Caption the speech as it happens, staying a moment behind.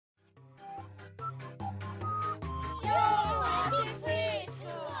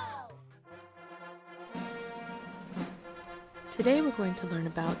Today we're going to learn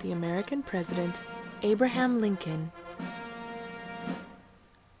about the American President Abraham Lincoln.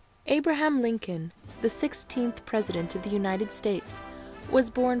 Abraham Lincoln, the 16th President of the United States, was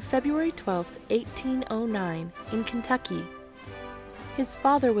born February 12, 1809, in Kentucky. His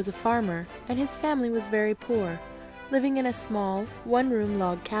father was a farmer, and his family was very poor, living in a small, one-room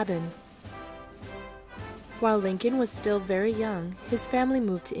log cabin. While Lincoln was still very young, his family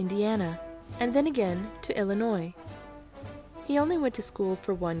moved to Indiana, and then again to Illinois. He only went to school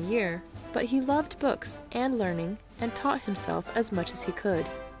for 1 year, but he loved books and learning and taught himself as much as he could.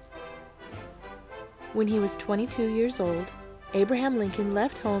 When he was 22 years old, Abraham Lincoln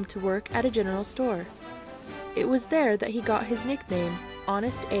left home to work at a general store. It was there that he got his nickname,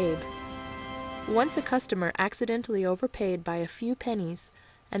 Honest Abe. Once a customer accidentally overpaid by a few pennies,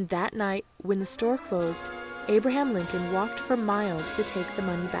 and that night, when the store closed, Abraham Lincoln walked for miles to take the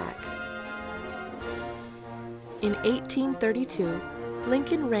money back. In 1832,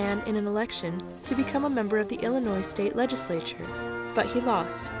 Lincoln ran in an election to become a member of the Illinois state legislature, but he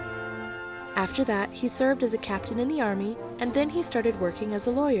lost. After that, he served as a captain in the army, and then he started working as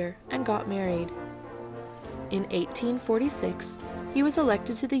a lawyer and got married. In 1846, he was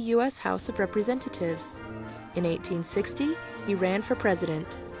elected to the U.S. House of Representatives. In 1860, he ran for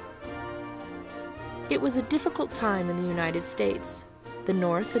president. It was a difficult time in the United States. The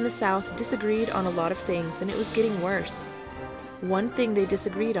North and the South disagreed on a lot of things, and it was getting worse. One thing they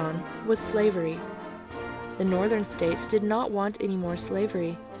disagreed on was slavery. The northern states did not want any more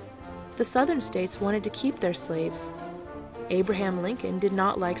slavery. The southern states wanted to keep their slaves. Abraham Lincoln did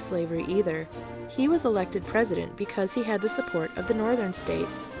not like slavery either. He was elected president because he had the support of the northern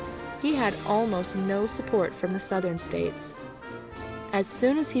states. He had almost no support from the southern states. As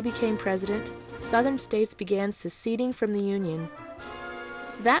soon as he became president, southern states began seceding from the Union.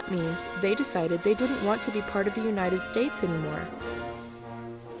 That means they decided they didn't want to be part of the United States anymore.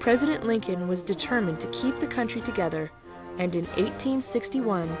 President Lincoln was determined to keep the country together, and in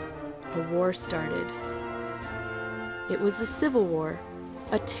 1861, a war started. It was the Civil War,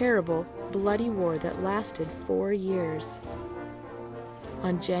 a terrible, bloody war that lasted 4 years.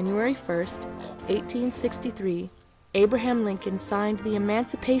 On January 1st, 1863, Abraham Lincoln signed the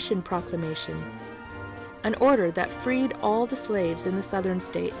Emancipation Proclamation, an order that freed all the slaves in the southern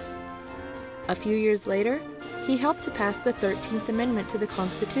states. A few years later, he helped to pass the 13th Amendment to the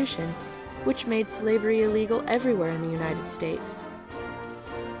Constitution, which made slavery illegal everywhere in the United States.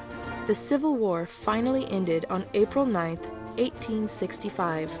 The Civil War finally ended on April 9,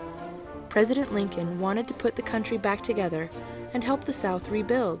 1865. President Lincoln wanted to put the country back together and help the South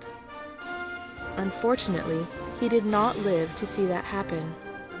rebuild. Unfortunately, he did not live to see that happen.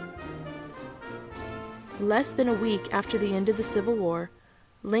 Less than a week after the end of the Civil War,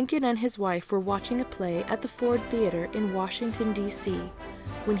 Lincoln and his wife were watching a play at the Ford Theater in Washington, D.C.,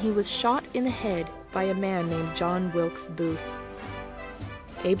 when he was shot in the head by a man named John Wilkes Booth.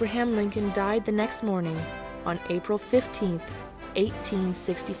 Abraham Lincoln died the next morning on April 15,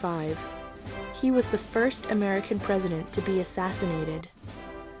 1865. He was the first American president to be assassinated.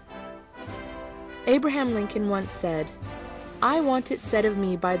 Abraham Lincoln once said, "I want it said of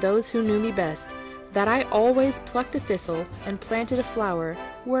me by those who knew me best, that I always plucked a thistle and planted a flower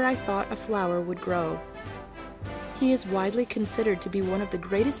where I thought a flower would grow." He is widely considered to be one of the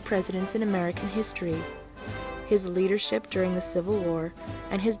greatest presidents in American history. His leadership during the Civil War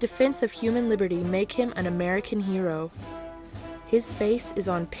and his defense of human liberty make him an American hero. His face is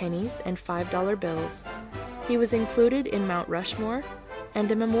on pennies and $5 bills. He was included in Mount Rushmore,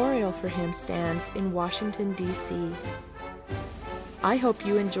 and a memorial for him stands in Washington, D.C. I hope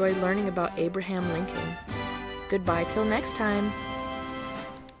you enjoyed learning about Abraham Lincoln. Goodbye till next time.